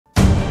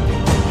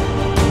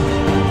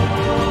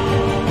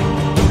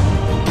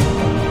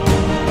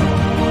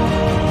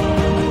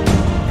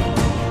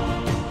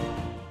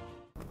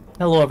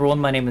Hello everyone,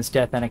 my name is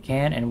Death and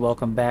and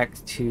welcome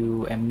back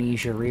to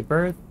Amnesia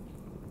Rebirth.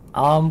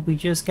 We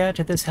just got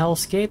to this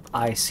hellscape.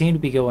 I seem to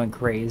be going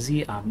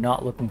crazy. I'm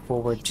not looking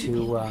forward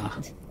to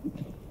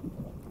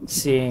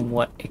seeing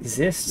what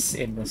exists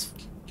in this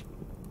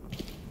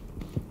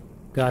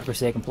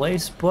godforsaken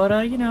place,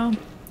 but you know,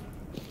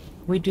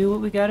 we do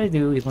what we gotta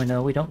do even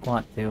though we don't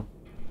want to.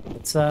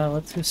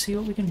 Let's go see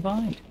what we can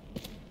find.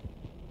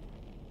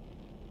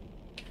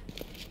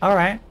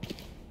 Alright.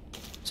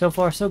 So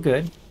far so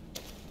good.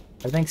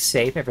 Everything's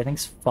safe,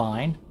 everything's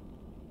fine.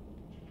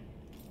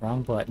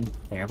 Wrong button.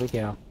 There we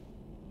go.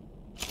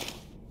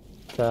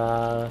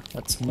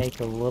 Let's make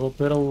a little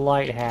bit of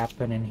light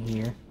happen in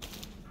here.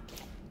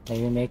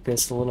 Maybe make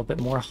this a little bit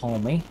more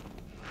homey.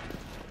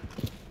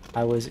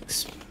 I was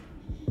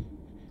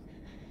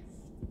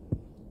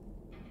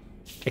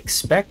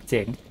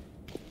expecting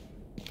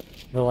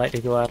the light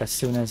to go out as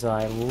soon as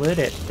I lit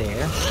it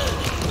there.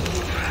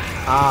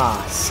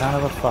 Ah, son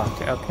of a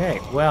fuck.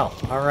 Okay, well,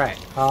 alright.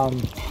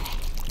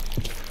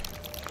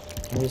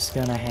 I'm just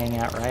gonna hang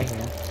out right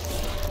here.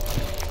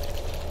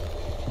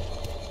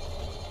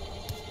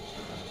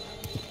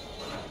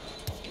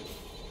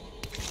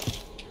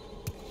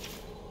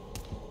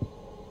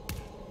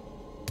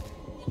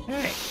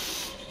 Hey.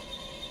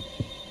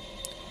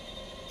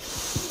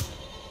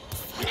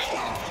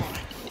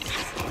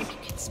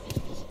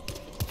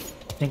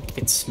 Think it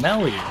can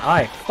smell you?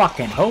 I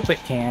fucking hope it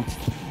can't.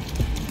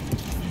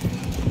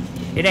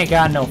 It ain't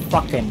got no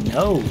fucking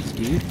nose,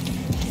 dude.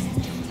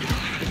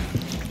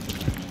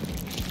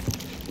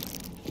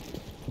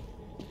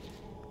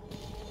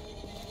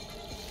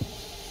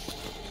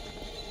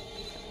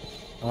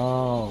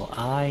 Oh,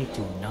 I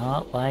do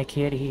not like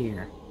it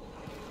here.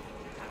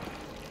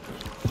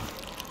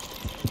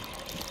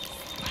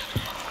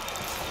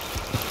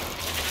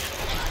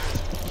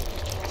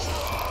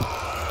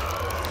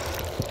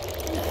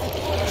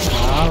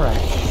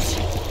 Alright.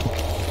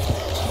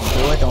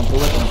 Don't do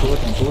it.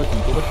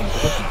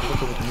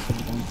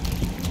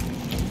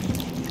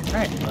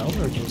 Alright, well,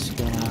 we're just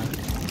gonna...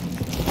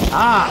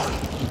 Ah!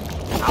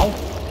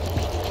 Ow!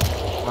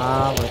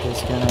 We're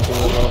just gonna do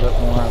a little bit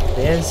more of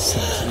this,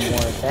 and some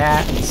more of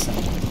that, and some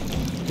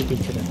kicking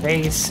to the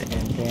face, and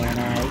then,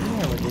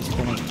 yeah, we're just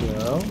gonna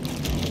go.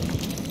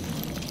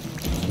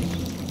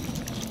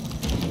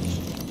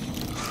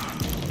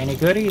 Any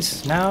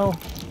goodies? No?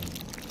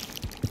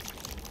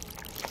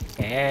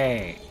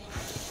 Hey.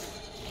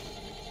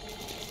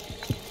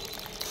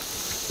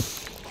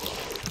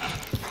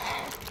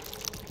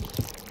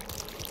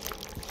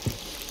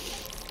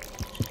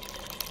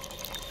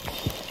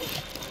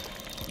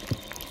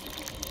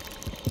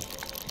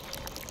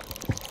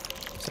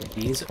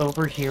 These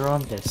over here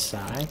on this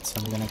side,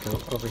 so I'm gonna go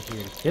over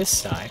here to this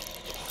side.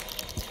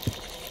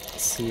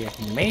 See if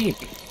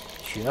maybe,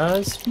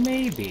 just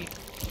maybe,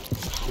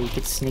 we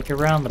could sneak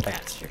around the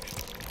bastard.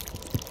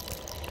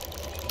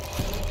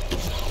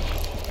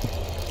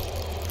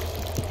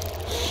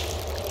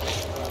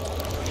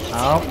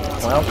 Oh,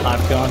 well,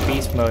 I've gone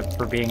beast mode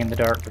for being in the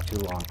dark for too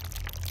long.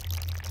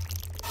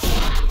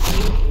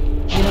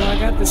 You know, I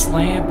got this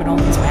lamp and all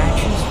these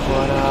matches,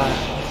 but,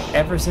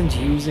 ever since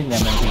using them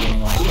in the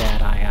beginning like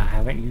that, I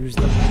haven't used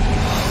them.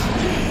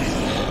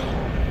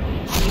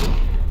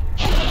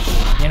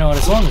 You know what,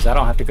 as long as I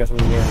don't have to go through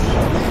here, it's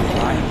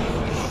fine.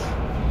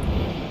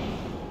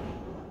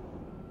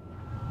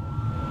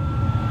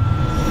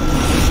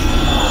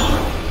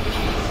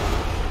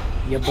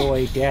 Your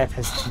boy Death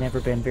has never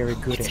been very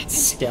good at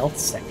stealth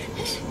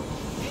sections.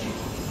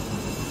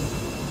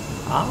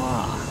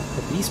 Ah,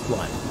 the beast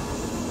blood.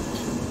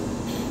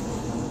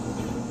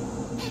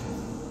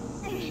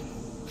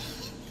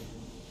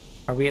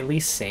 Are we at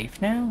least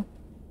safe now?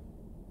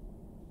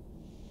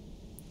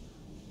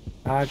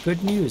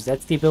 Good news.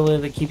 That's the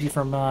ability that keeps you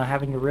from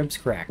having your ribs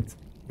cracked.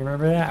 You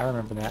remember that? I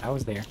remember that. I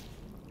was there.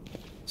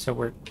 So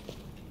we're...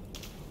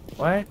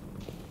 What?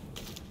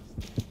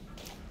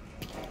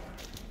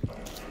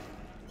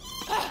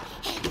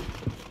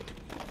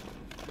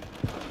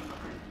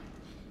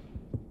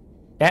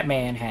 That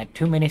man had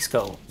too many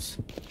skulls.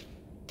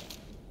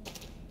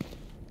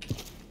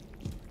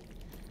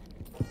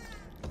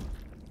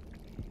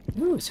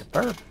 Ooh, it's a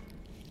burb.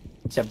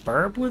 It's a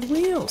burb with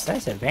wheels.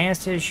 That's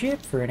advanced as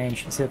shit for an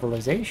ancient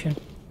civilization.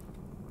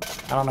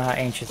 I don't know how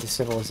ancient the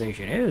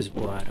civilization is,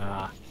 but,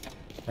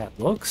 that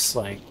looks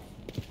like...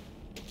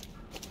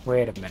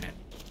 Wait a minute.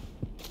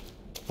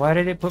 Why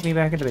did it put me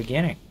back at the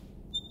beginning?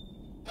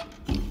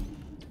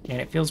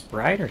 And it feels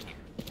brighter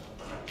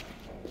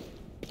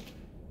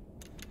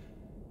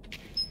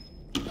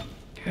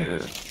here.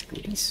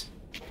 Please.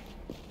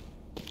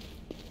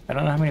 I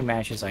don't know how many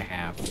matches I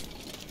have.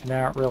 They're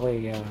not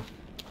really,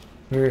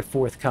 very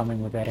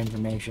forthcoming with that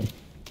information.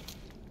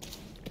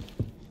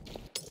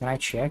 Can I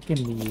check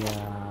in the,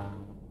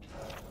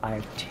 I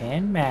have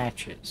 10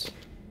 matches.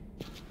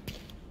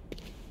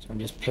 So I'm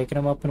just picking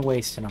them up and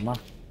wasting them, huh?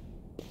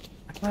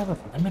 Why do I have a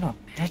limit on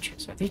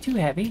matches? Are they too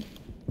heavy?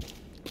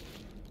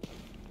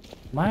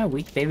 Am I a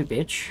weak baby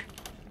bitch?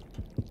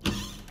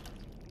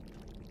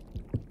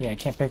 Yeah, I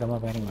can't pick them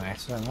up anyway,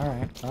 so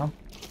alright, well.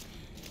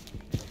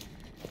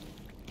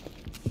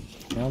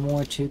 No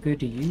more too good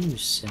to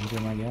use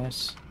syndrome, I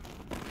guess.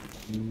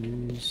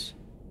 Use.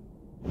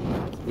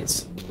 Get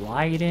some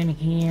light in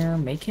here.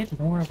 Make it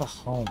more of a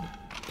home.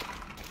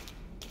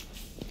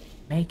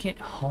 Make it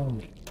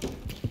homey.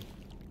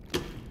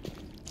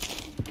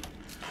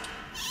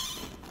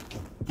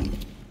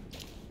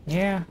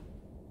 Yeah.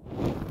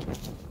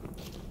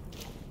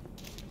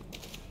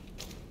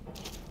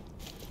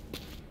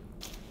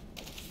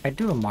 I'd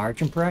do a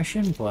Marge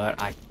impression,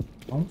 but I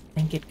don't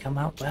think it'd come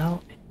out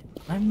well.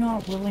 I'm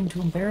not willing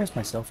to embarrass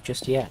myself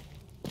just yet.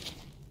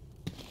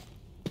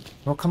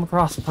 We'll come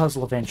across the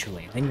puzzle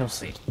eventually, then you'll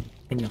see.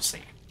 Then you'll see.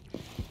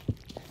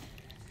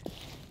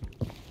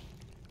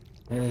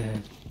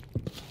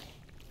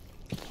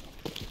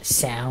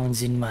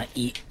 Sounds in my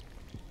ear.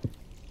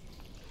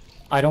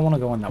 I don't want to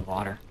go in that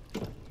water.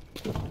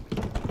 Am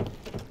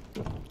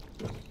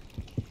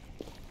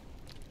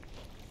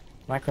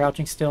I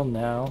crouching still?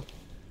 No.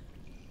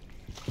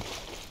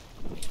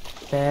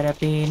 Better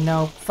be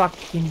no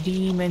fucking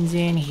demons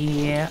in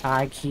here.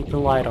 I keep the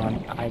light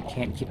on. I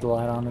can't keep the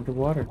light on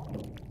underwater.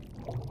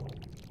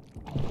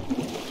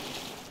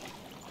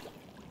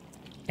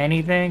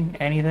 Anything?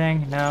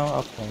 Anything? No?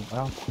 Okay,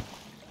 well.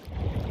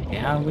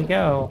 Down we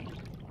go.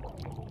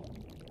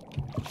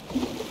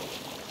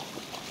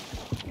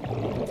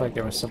 Looked like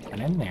there was something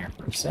in there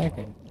for a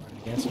second.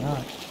 I guess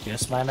not.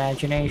 Just my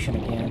imagination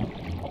again.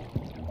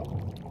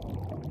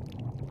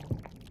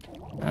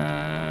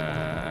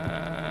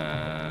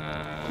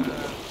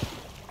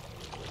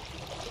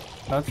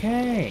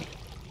 Okay.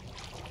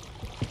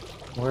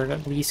 We're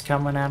at least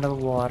coming out of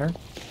the water.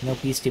 No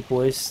beastie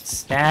boys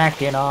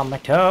snacking on my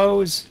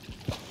toes.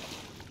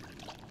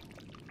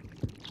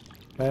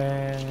 You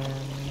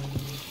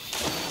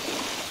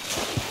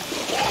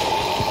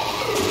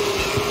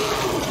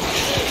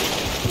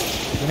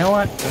know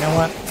what? You know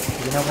what?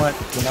 You know what?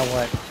 You know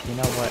what? You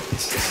know what?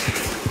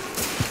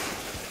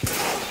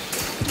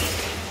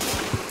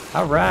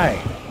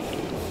 Alright.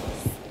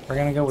 We're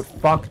gonna go with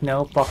fuck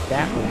no, fuck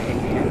that way,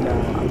 and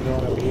I'm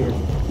going over here.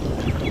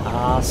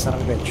 Ah, son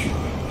of a bitch.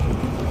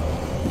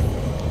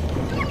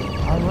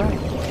 Alright.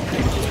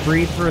 Just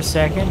breathe for a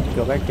second,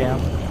 go back down.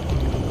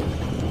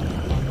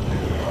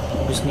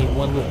 Just need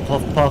one little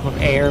puff of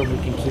air, we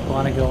can keep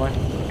on going.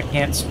 I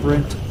can't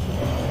sprint.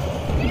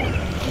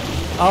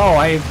 Oh,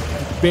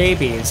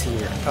 baby is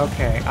here.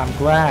 Okay, I'm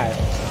glad.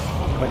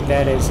 But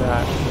that is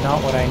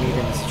not what I need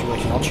in this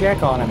situation. I'll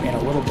check on him in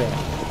a little bit.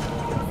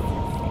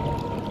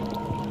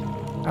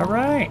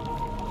 Alright.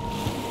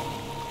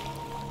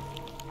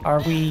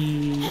 Are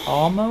we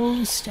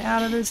almost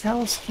out of this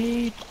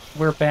hellscape?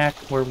 We're back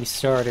where we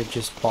started,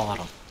 just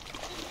bottom.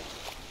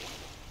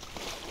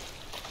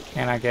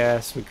 And I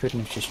guess we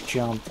couldn't have just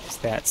jumped because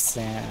that's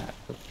sad.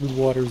 The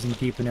water isn't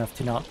deep enough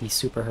to not be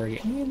super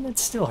hurty. I mean, it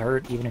still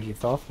hurt even if you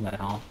fell from that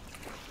high.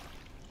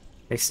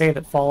 They say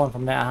that falling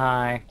from that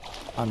high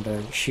on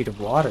the sheet of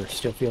water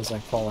still feels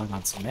like falling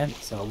on cement,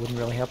 so it wouldn't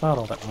really help out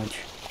all that much.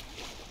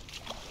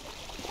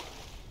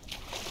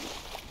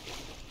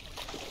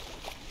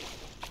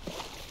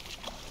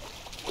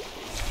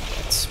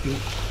 Let's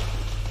speak.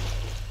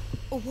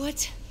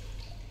 What?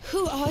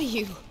 Who are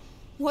you?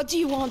 What do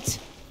you want?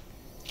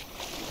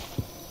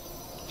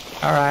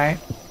 Alright,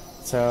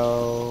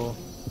 so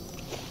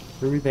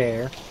through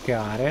there,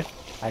 got it.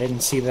 I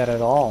didn't see that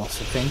at all,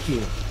 so thank you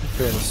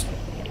for this,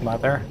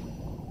 mother.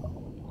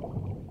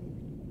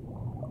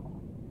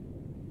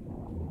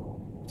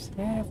 Is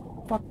that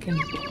a fucking...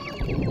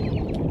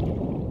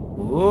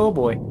 Oh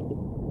boy.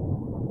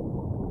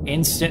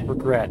 Instant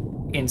regret.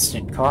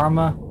 Instant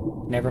karma.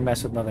 Never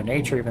mess with Mother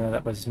Nature, even though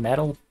that was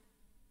metal.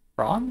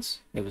 Bronze?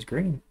 It was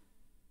green.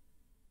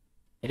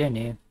 It didn't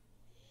need.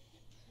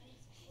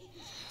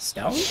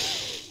 Stone?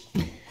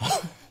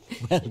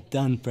 Well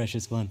done,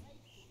 precious one.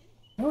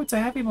 No, it's a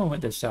happy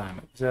moment this time.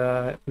 It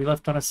was, we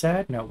left on a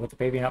sad note with the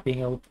baby not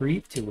being able to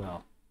breathe too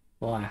well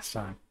the last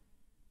time.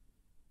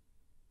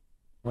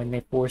 When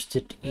they forced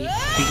it to eat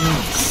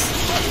beans.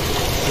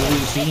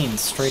 Blue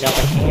beans straight out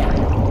the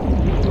can.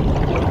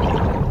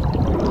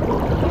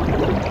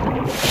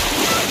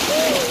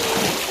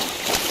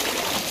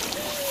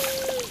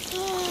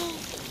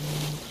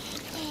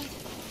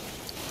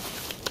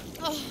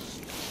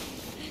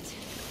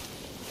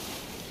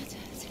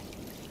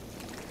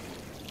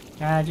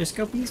 Just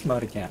go beast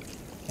mode again.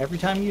 Every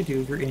time you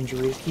do, your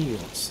injury is healed,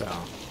 so...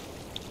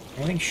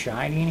 Anything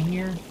shiny in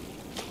here?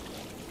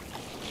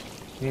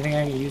 Anything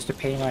I can use to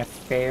pay my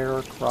fare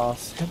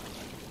across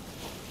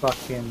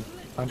fucking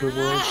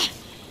underworld?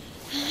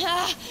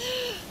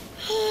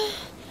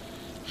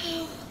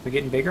 We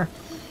getting bigger?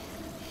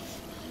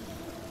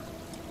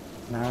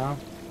 No?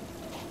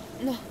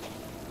 No.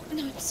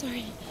 No, I'm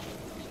sorry.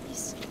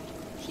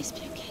 Please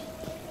be okay.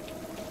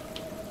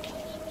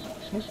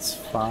 It's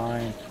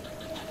fine.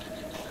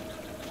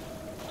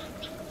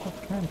 What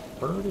kind of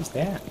bird is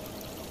that?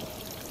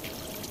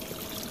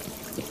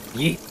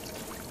 Yeet.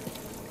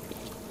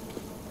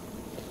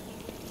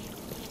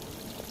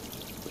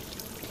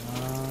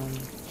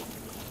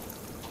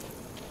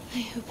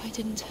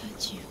 didn't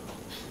hurt you.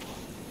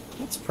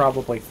 It's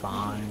probably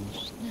fine.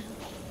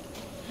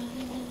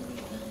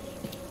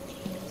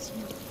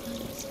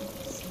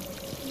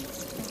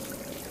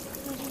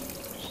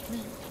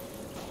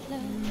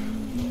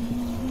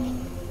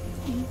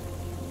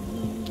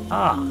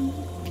 Ah,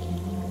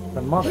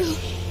 the mother.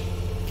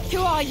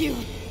 Who are you?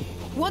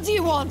 What do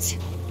you want?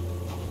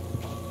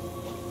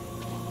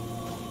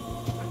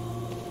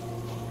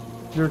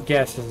 Your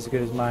guess is as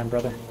good as mine,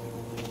 brother.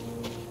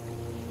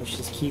 Let's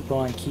just keep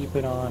on, keep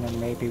it on, and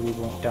maybe we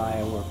won't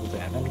die or we'll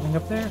have anything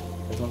up there.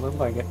 Doesn't look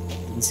like it.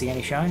 Didn't see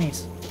any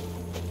shinies.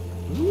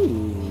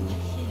 Ooh.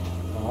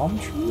 Palm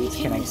trees?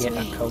 Can I get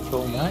a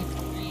cocoa nut?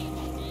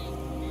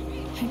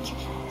 Hank,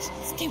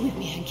 stay with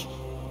me,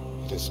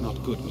 Hank. That's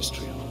not good, Miss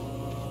Trio.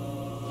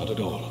 Not at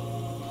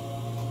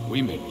all.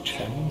 We may be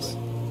Shinies?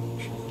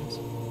 but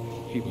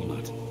Shinies? he will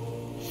not.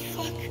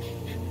 Fuck.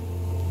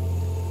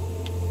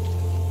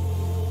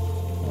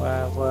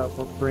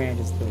 What brand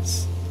is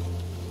this?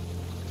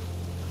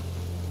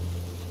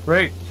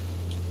 Great.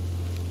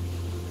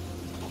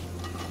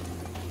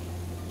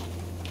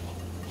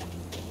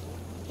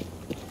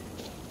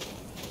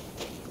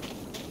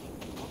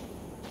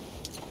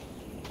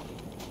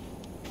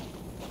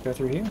 Go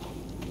through here.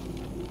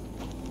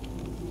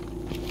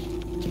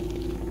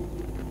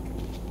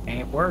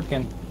 Ain't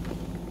working.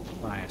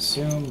 I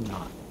assume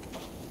not.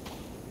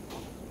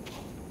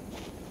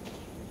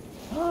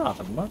 Ah,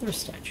 the mother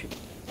statue.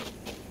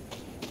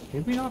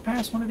 Did we not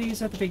pass one of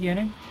these at the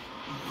beginning?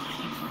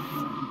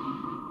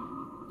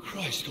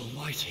 Christ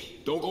almighty.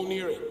 Don't go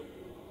near it.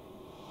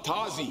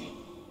 Tazi.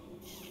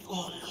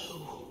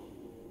 Follow.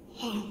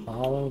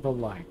 Follow the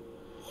light.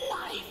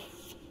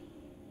 Life.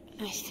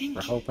 I think...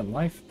 For hope and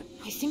life.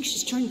 I think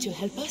she's trying to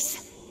help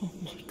us. Oh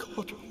my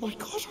god, oh my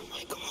god, oh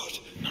my god.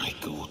 My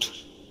god.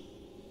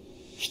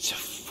 It's a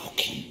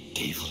fucking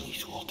devil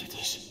is what it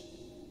is.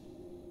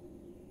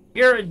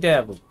 You're a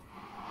devil.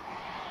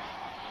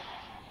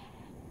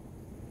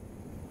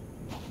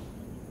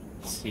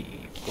 Let's see.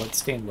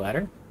 Bloodstained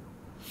letter?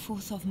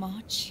 4th of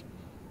March,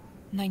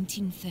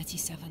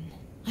 1937.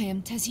 I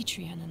am Tezzy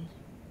Trianon.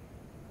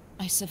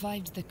 I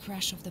survived the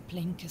crash of the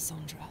plane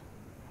Cassandra.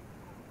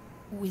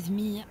 With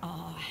me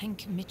are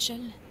Hank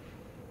Mitchell,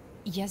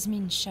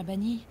 Yasmin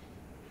Shabani,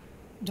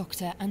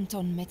 Dr.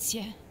 Anton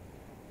Metzier,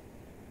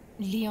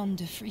 Leon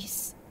de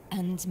Vries,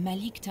 and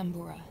Malik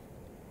Tambura.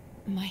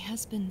 My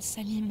husband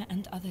Salim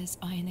and others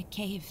are in a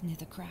cave near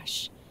the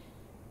crash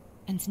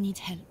and need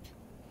help.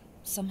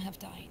 Some have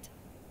died.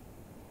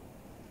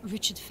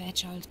 Richard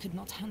Fairchild could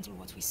not handle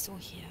what we saw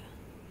here.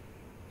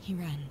 He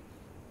ran.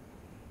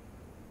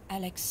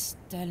 Alex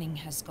Sterling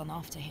has gone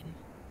after him.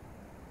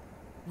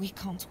 We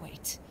can't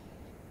wait.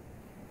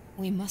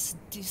 We must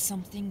do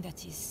something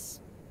that is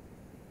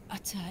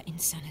utter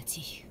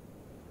insanity.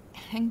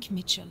 Hank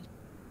Mitchell,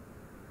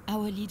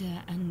 our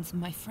leader and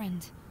my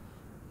friend,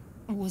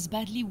 was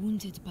badly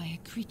wounded by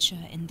a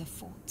creature in the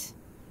fort.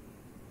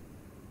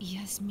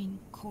 Yasmin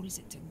calls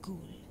it a ghoul.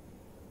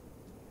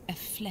 A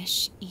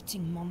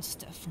flesh-eating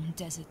monster from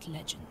desert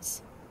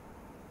legends.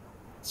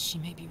 She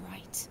may be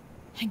right.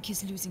 Hank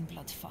is losing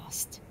blood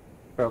fast.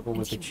 Trouble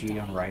with the And he G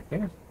will on die. right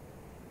there.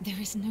 There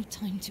is no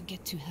time to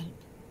get to help.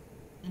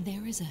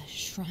 There is a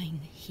shrine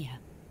here,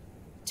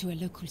 to a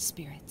local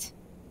spirit.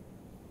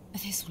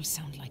 This will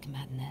sound like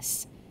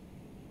madness.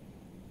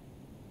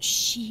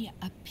 She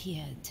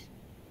appeared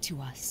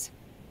to us.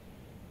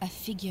 A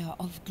figure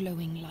of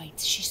glowing light.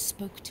 She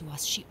spoke to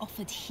us. She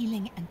offered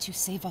healing and to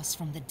save us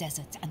from the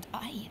desert. And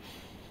I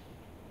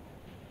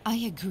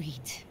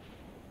agreed.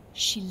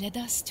 She led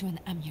us to an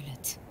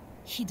amulet,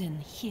 hidden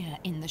here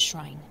in the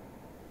shrine.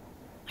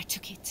 I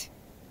took it.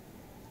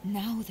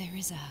 Now there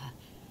is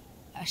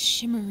a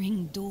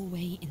shimmering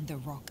doorway in the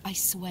rock. I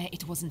swear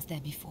it wasn't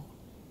there before.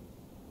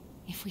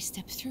 If we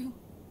step through,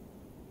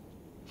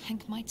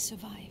 Hank might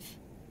survive.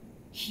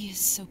 He is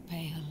so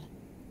pale.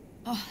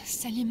 Oh,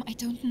 Salim, I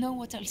don't know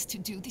what else to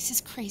do. This is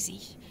crazy.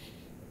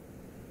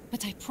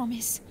 But I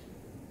promise,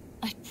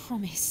 I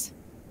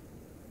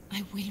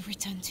will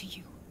return to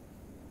you.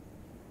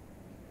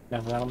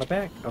 Nothing on the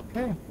back.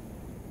 Okay.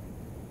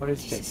 What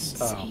is This this?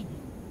 is Oh, insane.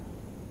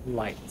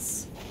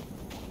 lights.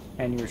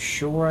 And you're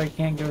sure I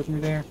can't go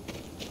through there?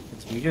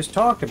 Because we just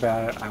talked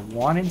about it. I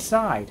want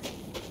inside.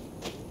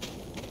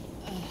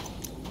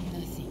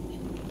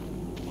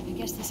 Nothing. I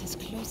guess this is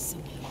closed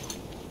somehow.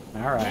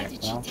 Where Alright,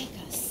 did well. she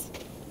take us?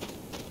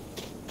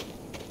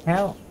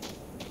 Hell.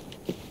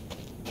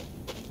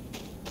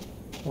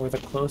 Or the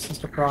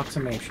closest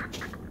approximation.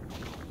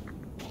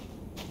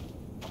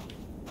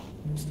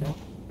 Is that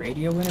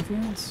radio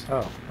interference? Oh,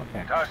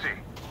 okay. Tassie?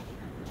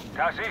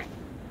 Tassie?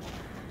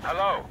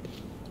 Hello?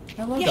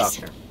 Hello, Yes.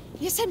 Doctor.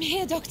 Yes, I'm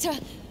here, Doctor.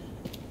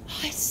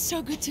 Oh, it's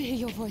so good to hear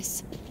your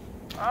voice.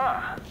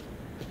 Ah.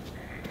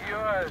 You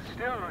are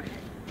still...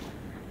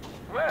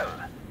 Well.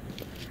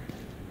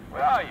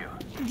 Where are you?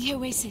 The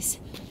Oasis.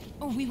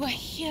 Oh, we were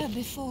here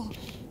before.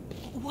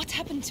 What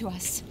happened to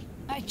us?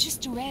 I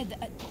just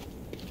read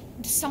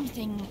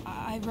something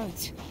I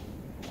wrote.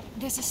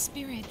 There's a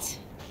spirit,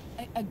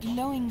 a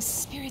glowing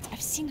spirit.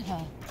 I've seen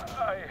her.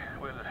 I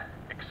will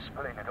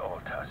explain it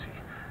all, Tasi.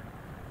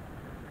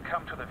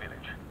 Come to the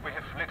village. We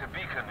have lit a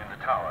beacon in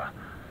the tower.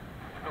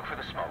 Look for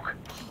the smoke.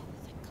 Oh,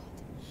 thank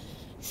God.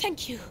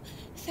 Thank you.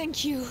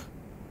 Thank you.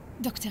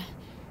 Doctor,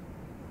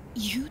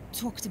 you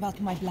talked about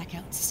my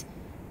blackouts.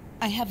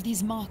 I have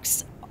these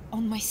marks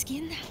on my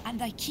skin,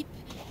 and I keep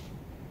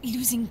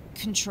losing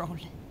control.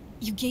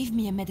 You gave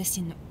me a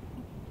medicine.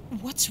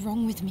 What's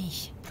wrong with me?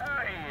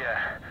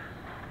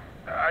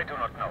 I do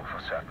not know for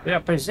certain. They are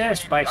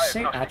possessed by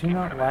Satan. I do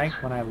not implements.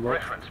 like when I look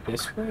Reference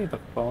this book. way. The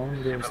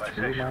phone goes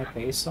through my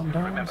face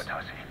sometimes. Remember,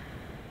 Tasi.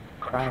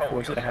 Trying to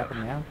force it to yourself.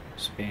 happen now.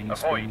 Spinning, Avoid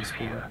spinning,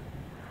 spinning. fear.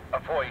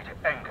 Avoid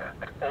anger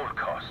at all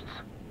costs.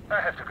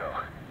 I have to go.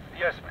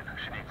 Yasmin,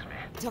 she needs me.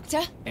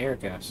 Doctor? There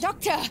it goes.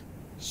 Doctor!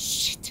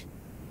 Shit.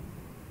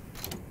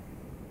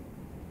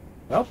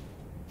 Well.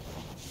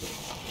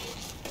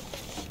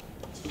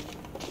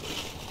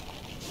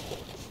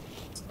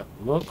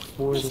 Look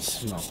for the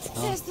smoke.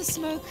 Huh? There's the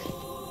smoke.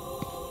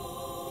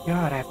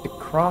 God, I have to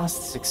cross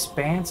this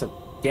expanse of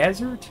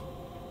desert?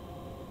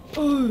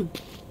 Ugh.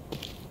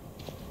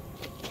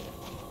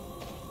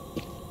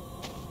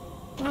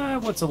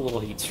 What's a little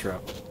heat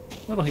stroke?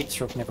 A little heat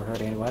stroke never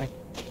hurt anybody.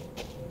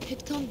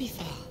 It can't be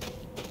far.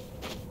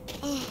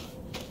 Oh,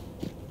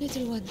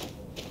 little one.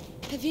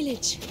 A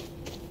village.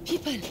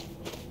 People.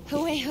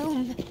 A way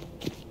home.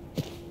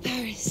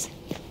 Paris.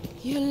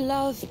 You'll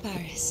love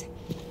Paris.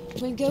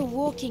 We'll go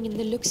walking in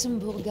the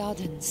Luxembourg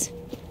Gardens.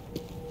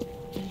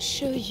 I'll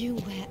show you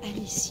where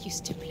Alice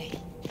used to play.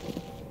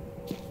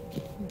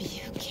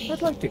 Be okay.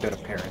 I'd like to go to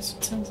Paris.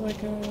 It sounds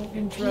like an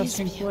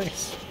interesting Please be okay.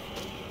 place.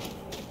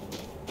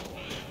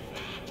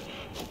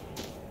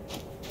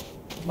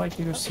 I'd like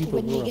to go see the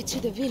When we world. get to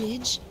the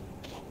village,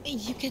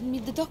 you can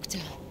meet the doctor.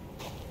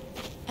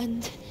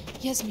 And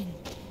Yasmin.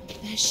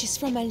 She's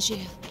from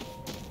Algiers.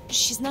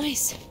 She's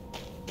nice.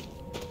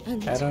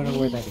 And I don't know where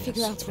we'll that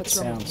figure is. out It what's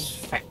wrong with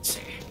sounds me.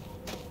 fancy.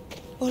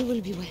 All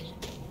will be well.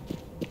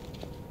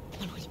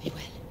 All will be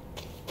well.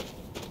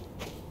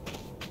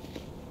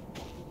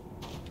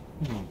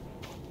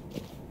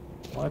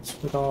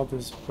 What's with all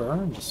this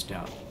burned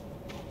stuff?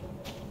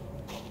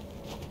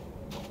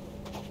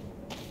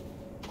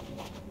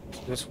 Is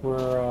this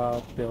where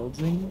a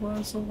building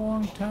was a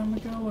long time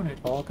ago and it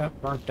all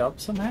got burnt up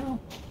somehow?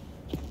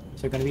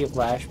 Is there going to be a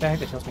flashback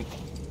that tells me...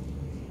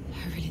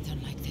 I really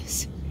don't like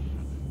this.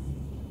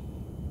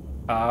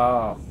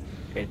 Oh,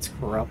 it's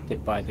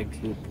corrupted by the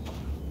goop.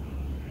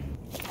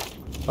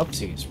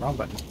 Oopsies, wrong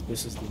button.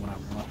 This is the one I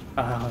want.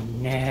 Oh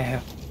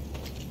no.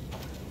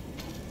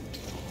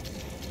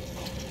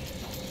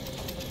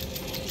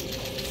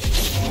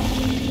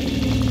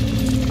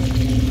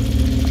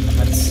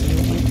 Let's see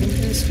what we can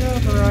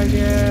discover, I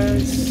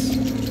guess.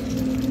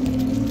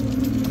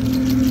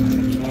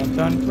 I can't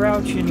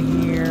uncrouch in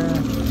here.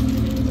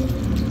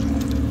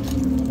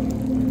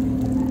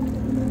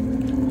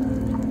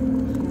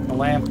 A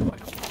lamp oil.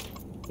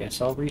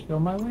 Guess I'll refill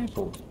my lamp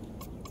oil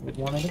with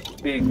one of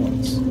the big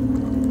ones.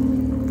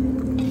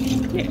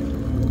 Yeah.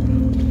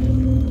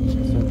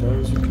 So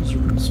those are just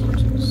your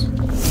resources.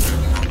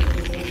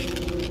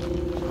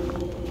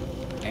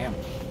 Damn.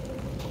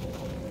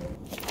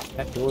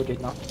 That door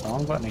did not...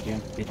 Wrong button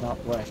again. Did not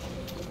play.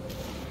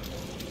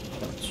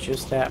 So it's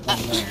just that one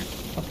there.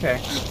 Okay.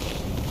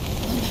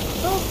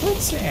 Oh,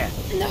 quicksand!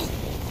 No!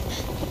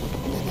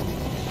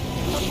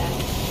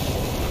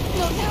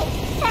 No, no!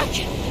 Fuck!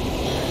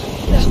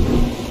 No!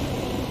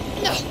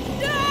 No!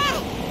 No!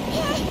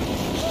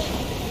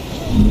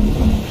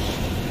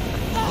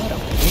 What a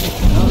way to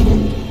go.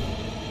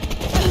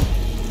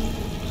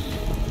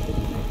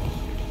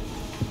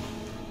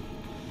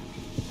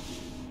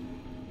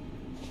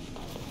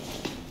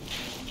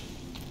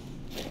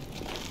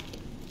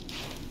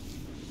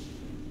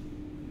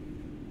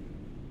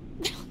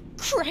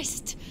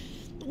 Christ!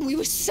 We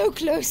were so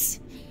close!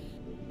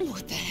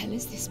 What the hell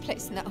is this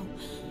place now?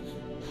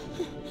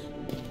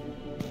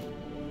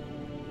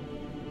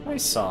 I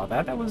saw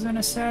that. That was in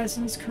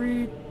Assassin's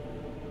Creed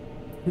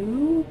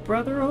 2?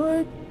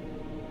 Brotherhood?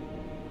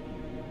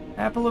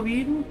 Apple of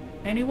Eden?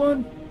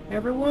 Anyone?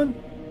 Everyone?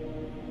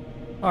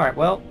 Alright,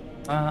 well,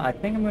 I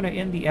think I'm going to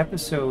end the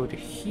episode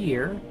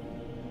here.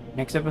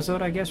 Next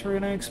episode, I guess we're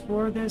going to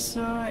explore this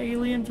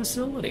alien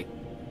facility.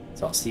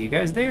 So I'll see you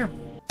guys there.